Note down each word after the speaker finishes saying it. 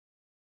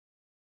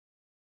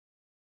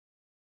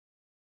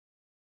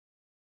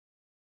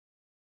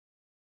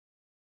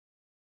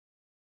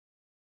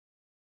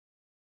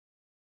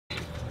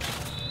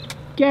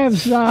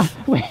Gav's,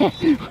 we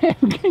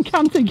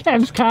come to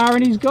Gav's car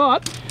and he's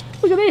got,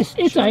 look at this,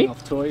 it's a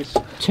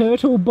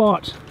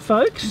TurtleBot,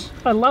 folks.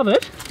 I love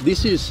it.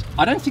 This is,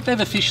 I don't think they've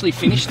officially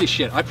finished this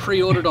yet. I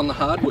pre-ordered on the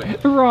hardware.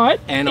 Right.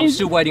 And I'm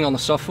still waiting on the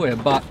software,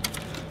 but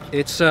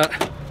it's a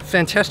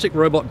fantastic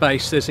robot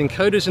base. There's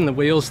encoders in the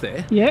wheels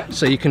there. Yeah.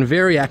 So you can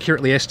very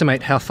accurately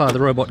estimate how far the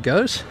robot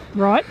goes.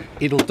 Right.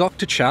 It'll dock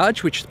to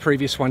charge, which the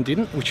previous one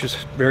didn't, which is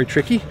very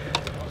tricky.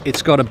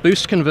 It's got a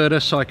boost converter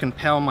so I can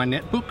power my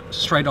netbook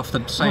straight off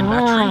the same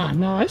battery. Ah,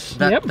 nice.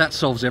 That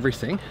solves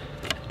everything.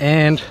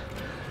 And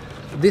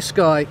this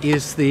guy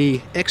is the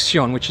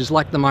Xeon, which is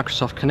like the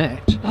Microsoft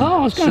Kinect. Oh,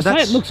 I was going to say,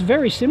 it looks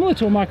very similar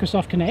to a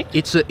Microsoft Kinect.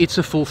 It's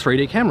a full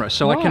 3D camera,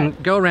 so I can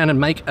go around and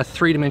make a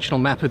three-dimensional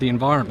map of the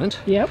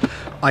environment. Yep.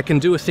 I can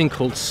do a thing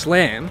called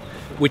SLAM,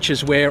 which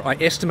is where I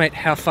estimate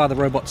how far the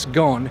robot's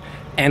gone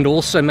and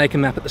also make a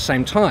map at the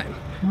same time.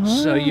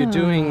 So you're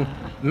doing...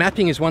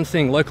 Mapping is one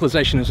thing,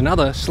 localization is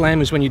another.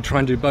 SLAM is when you try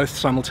and do both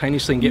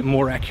simultaneously and get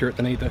more accurate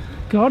than either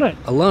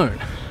alone.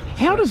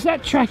 How does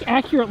that track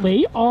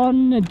accurately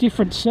on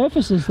different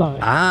surfaces though?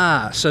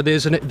 So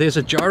there's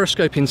a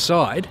gyroscope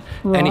inside,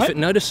 and if it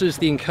notices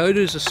the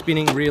encoders are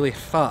spinning really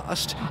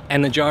fast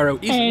and the gyro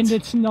isn't, and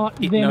it's not,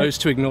 it knows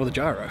to ignore the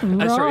gyro.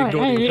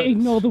 Right,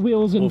 ignore the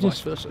wheels and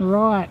just vice versa.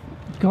 Right.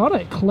 Got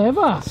it,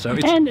 clever. So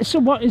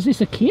what is this,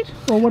 a kit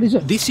or what is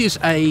it? This is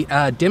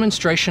a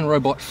demonstration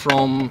robot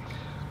from.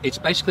 It's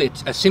basically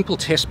a simple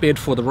test bed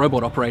for the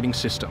robot operating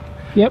system.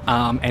 Yep.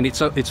 And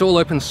it's all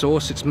open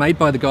source. It's made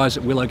by the guys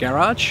at Willow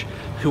Garage,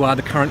 who are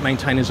the current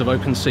maintainers of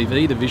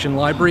OpenCV, the vision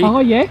library. Oh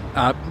yeah.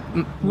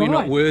 We're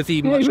not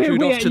worthy. Much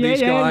kudos to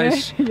these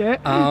guys. Yeah.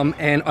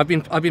 And I've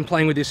been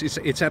playing with this.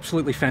 It's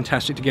absolutely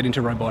fantastic to get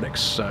into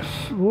robotics. So.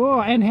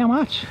 Whoa! And how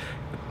much?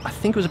 I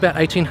think it was about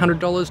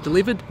 $1,800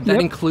 delivered. That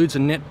includes a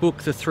netbook,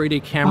 the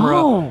 3D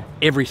camera,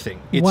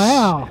 everything.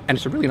 Wow. And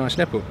it's a really nice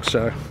netbook,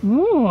 so...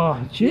 Oh,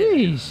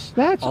 jeez.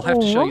 That's I'll have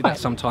to show you that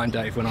sometime,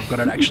 Dave, when I've got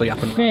it actually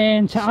up and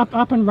running.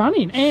 Up and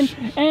running. And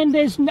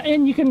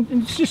you can,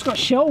 it's just got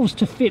shelves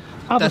to fit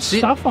other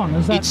stuff on.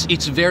 Is that...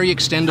 It's very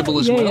extendable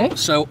as well.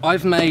 So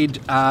I've made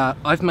a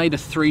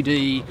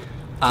 3D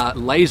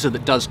laser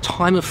that does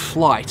time of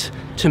flight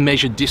to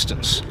measure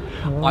distance.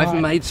 Right.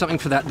 I've made something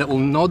for that will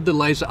nod the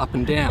laser up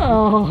and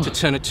down to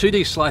turn a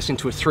 2D slice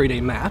into a 3D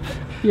map.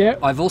 Yeah.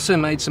 I've also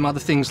made some other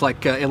things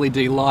like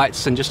LED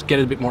lights and just get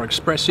it a bit more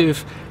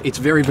expressive. It's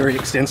very, very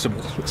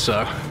extensible.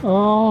 So.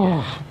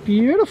 Oh,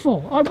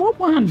 beautiful! I want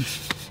one,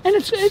 and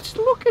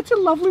look, it's a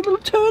lovely little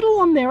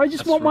turtle on there. I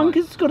just want one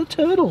because it's got a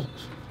turtle,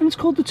 and it's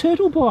called the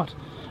TurtleBot.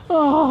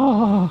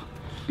 Oh,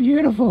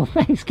 beautiful!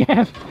 Thanks,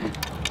 Gav.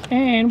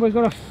 And we've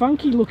got a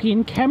funky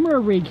looking camera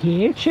rig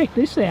here. Check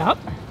this out.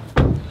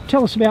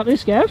 Tell us about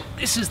this, Gav.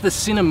 This is the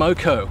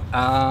CineMoco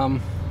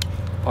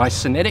by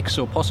Cinetics,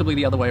 or possibly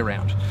the other way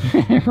around.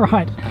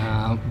 Right.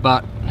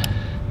 But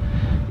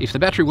if the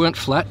battery weren't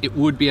flat, it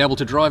would be able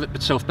to drive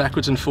itself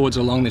backwards and forwards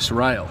along this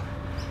rail.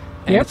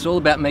 And it's all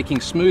about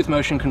making smooth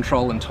motion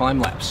control and time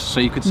lapse. So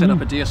you could set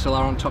up a DSLR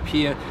on top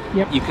here.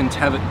 You can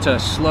have it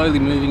slowly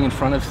moving in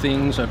front of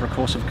things over a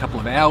course of a couple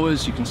of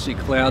hours. You can see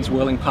clouds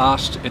whirling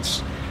past.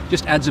 It's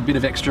just adds a bit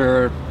of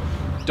extra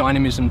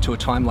dynamism to a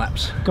time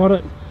lapse. Got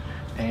it.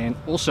 And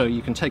also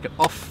you can take it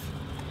off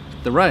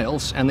the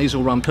rails and these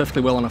will run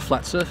perfectly well on a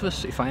flat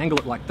surface. If I angle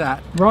it like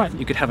that,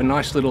 you could have a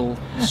nice little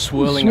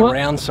swirling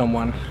around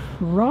someone.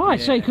 Right,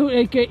 so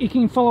you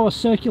can follow a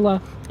circular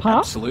path?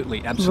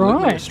 Absolutely,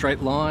 absolutely. A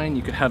straight line,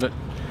 you could have it.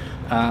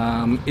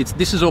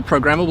 This is all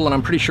programmable, and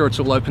I'm pretty sure it's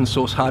all open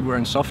source hardware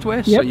and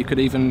software, so you could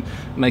even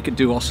make it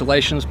do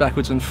oscillations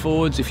backwards and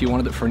forwards if you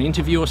wanted it for an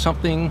interview or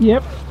something.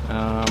 Yep.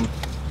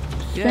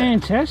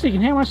 Fantastic.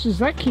 And how much does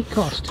that kit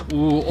cost?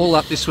 All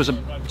up, this was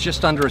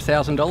just under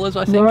 $1,000,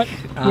 I think.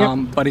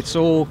 Right. But it's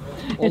all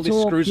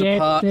this screws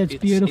apart. It's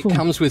beautiful. It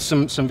comes with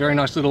some very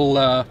nice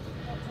little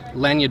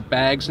lanyard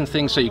bags and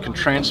things, so you can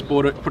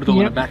transport it, put it all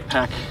in a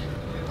backpack.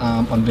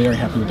 I'm very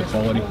happy with the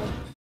quality.